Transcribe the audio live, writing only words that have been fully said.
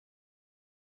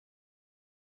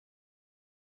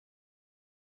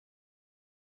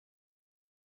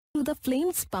to the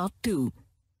Flames Part 2.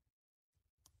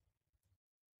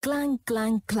 Clang,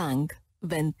 clang, clang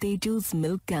went Teju's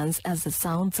milk cans as the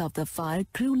sounds of the fire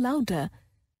grew louder.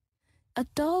 A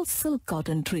tall silk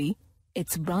cotton tree,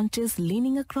 its branches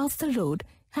leaning across the road,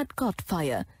 had caught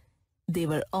fire. They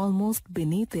were almost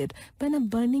beneath it when a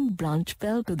burning branch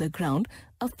fell to the ground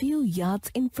a few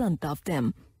yards in front of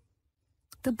them.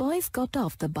 The boys got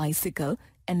off the bicycle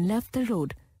and left the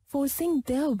road, forcing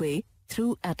their way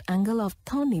through an angle of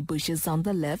thorny bushes on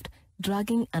the left,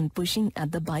 dragging and pushing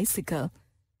at the bicycle.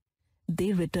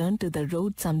 They returned to the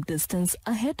road some distance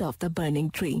ahead of the burning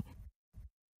tree.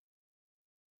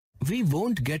 We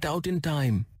won't get out in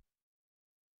time.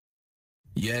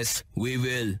 Yes, we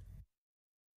will.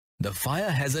 The fire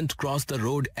hasn't crossed the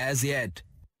road as yet.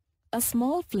 A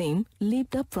small flame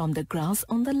leaped up from the grass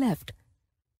on the left.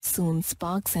 Soon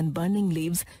sparks and burning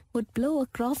leaves would blow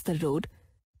across the road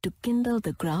to kindle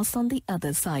the grass on the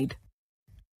other side.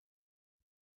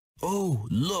 Oh,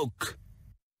 look!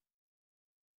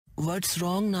 What's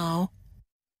wrong now?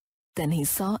 Then he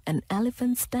saw an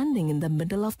elephant standing in the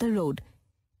middle of the road.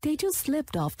 Teju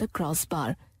slipped off the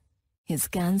crossbar. His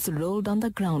cans rolled on the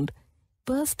ground,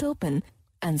 burst open,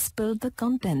 and spilled the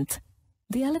contents.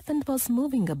 The elephant was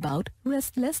moving about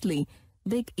restlessly,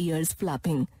 big ears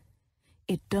flapping.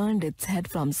 It turned its head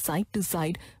from side to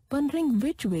side, wondering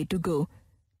which way to go.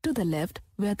 To the left,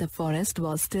 where the forest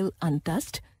was still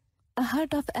untouched, a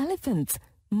herd of elephants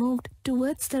moved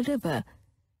towards the river.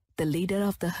 The leader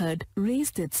of the herd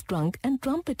raised its trunk and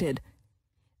trumpeted.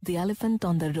 The elephant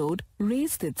on the road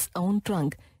raised its own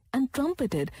trunk and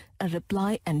trumpeted a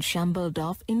reply and shambled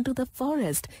off into the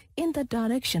forest in the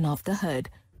direction of the herd.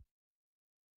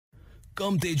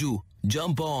 Come, Teju,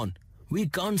 jump on. We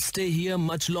can't stay here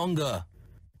much longer.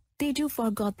 Teju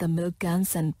forgot the milk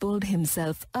cans and pulled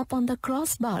himself up on the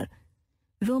crossbar.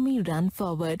 Romy ran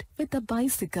forward with the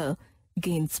bicycle,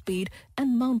 gained speed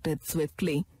and mounted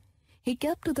swiftly. He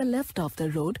kept to the left of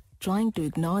the road, trying to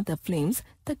ignore the flames,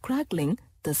 the crackling,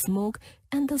 the smoke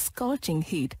and the scorching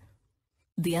heat.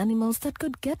 The animals that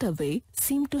could get away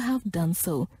seemed to have done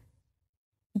so.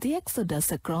 The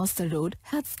exodus across the road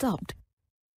had stopped.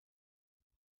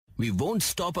 We won't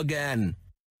stop again.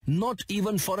 Not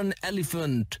even for an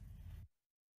elephant.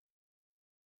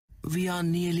 We are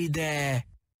nearly there.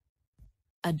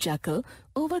 A jackal,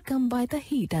 overcome by the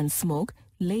heat and smoke,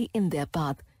 lay in their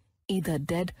path, either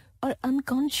dead or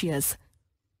unconscious.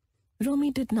 Romy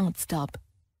did not stop.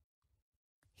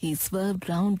 He swerved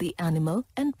round the animal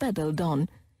and pedaled on.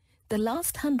 The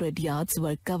last 100 yards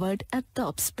were covered at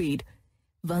top speed.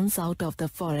 Once out of the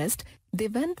forest, they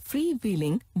went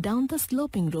freewheeling down the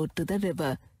sloping road to the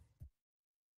river.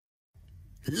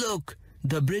 Look,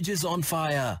 the bridge is on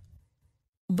fire.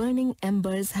 Burning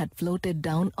embers had floated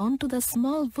down onto the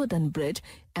small wooden bridge,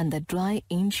 and the dry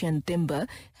ancient timber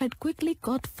had quickly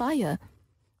caught fire.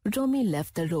 Romy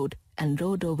left the road and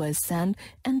rode over sand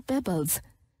and pebbles.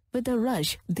 With a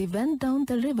rush, they went down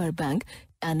the river bank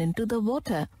and into the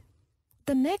water.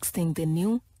 The next thing they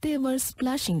knew, they were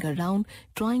splashing around,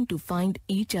 trying to find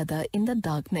each other in the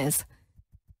darkness.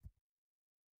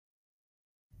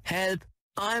 Help!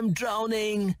 I'm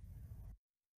drowning!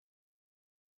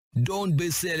 Don't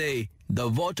be silly. The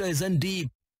water isn't deep.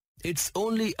 It's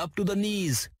only up to the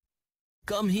knees.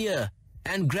 Come here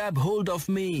and grab hold of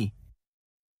me.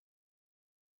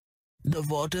 The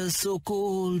water's so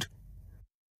cold.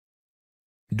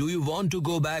 Do you want to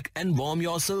go back and warm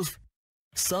yourself?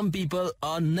 Some people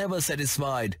are never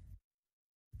satisfied.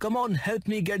 Come on, help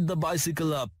me get the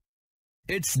bicycle up.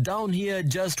 It's down here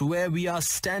just where we are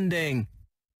standing.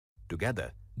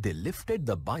 Together, they lifted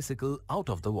the bicycle out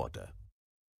of the water.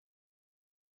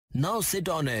 Now sit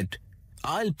on it.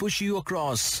 I'll push you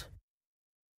across.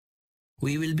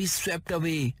 We will be swept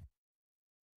away.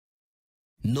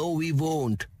 No, we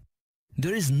won't.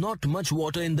 There is not much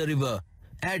water in the river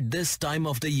at this time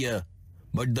of the year,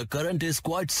 but the current is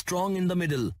quite strong in the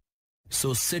middle.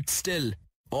 So sit still,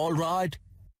 all right?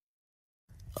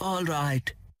 All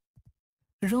right.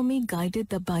 Romy guided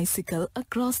the bicycle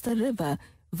across the river,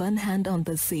 one hand on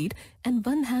the seat and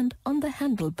one hand on the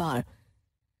handlebar.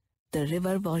 The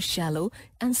river was shallow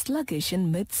and sluggish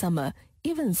in midsummer.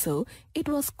 Even so, it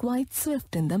was quite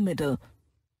swift in the middle.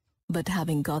 But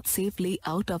having got safely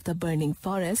out of the burning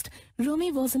forest,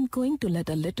 Romy wasn't going to let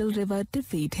a little river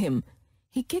defeat him.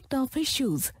 He kicked off his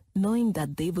shoes, knowing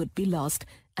that they would be lost,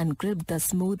 and gripped the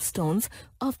smooth stones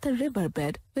of the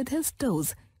riverbed with his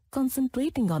toes,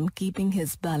 concentrating on keeping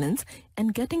his balance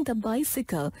and getting the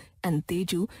bicycle and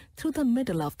Teju through the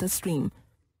middle of the stream.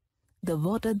 The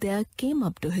water there came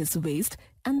up to his waist,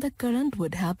 and the current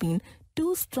would have been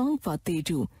too strong for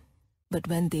Teju. But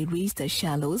when they reached the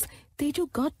shallows,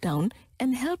 Teju got down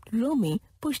and helped Romy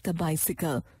push the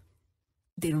bicycle.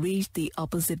 They reached the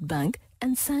opposite bank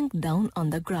and sank down on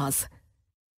the grass.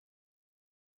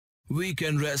 We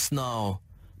can rest now,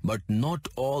 but not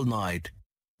all night.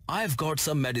 I've got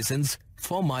some medicines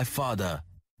for my father.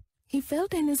 He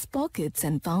felt in his pockets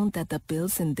and found that the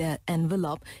pills in their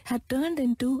envelope had turned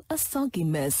into a soggy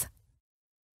mess.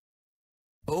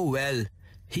 Oh well,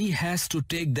 he has to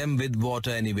take them with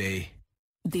water anyway.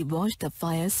 They watched the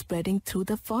fire spreading through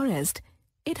the forest.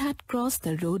 It had crossed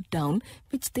the road down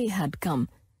which they had come.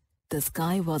 The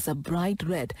sky was a bright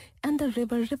red and the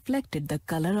river reflected the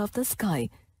color of the sky.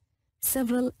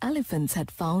 Several elephants had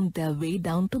found their way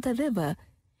down to the river.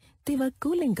 They were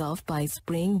cooling off by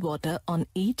spraying water on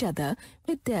each other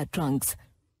with their trunks.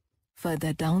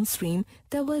 Further downstream,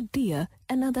 there were deer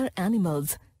and other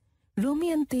animals.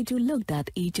 Romy and Teju looked at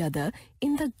each other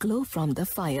in the glow from the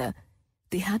fire.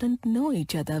 They hadn't known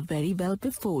each other very well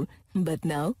before, but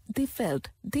now they felt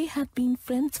they had been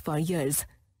friends for years.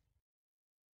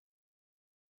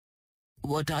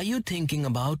 What are you thinking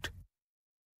about?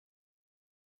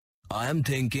 I am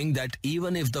thinking that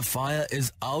even if the fire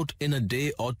is out in a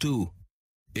day or two,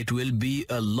 it will be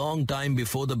a long time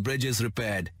before the bridge is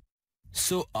repaired.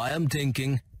 So I am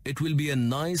thinking it will be a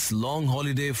nice long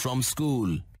holiday from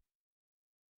school.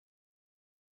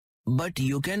 But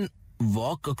you can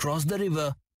walk across the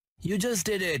river. You just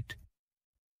did it.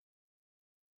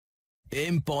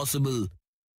 Impossible.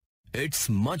 It's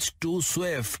much too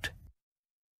swift.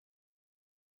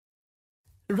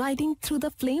 Riding Through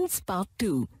the Flames Part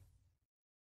 2.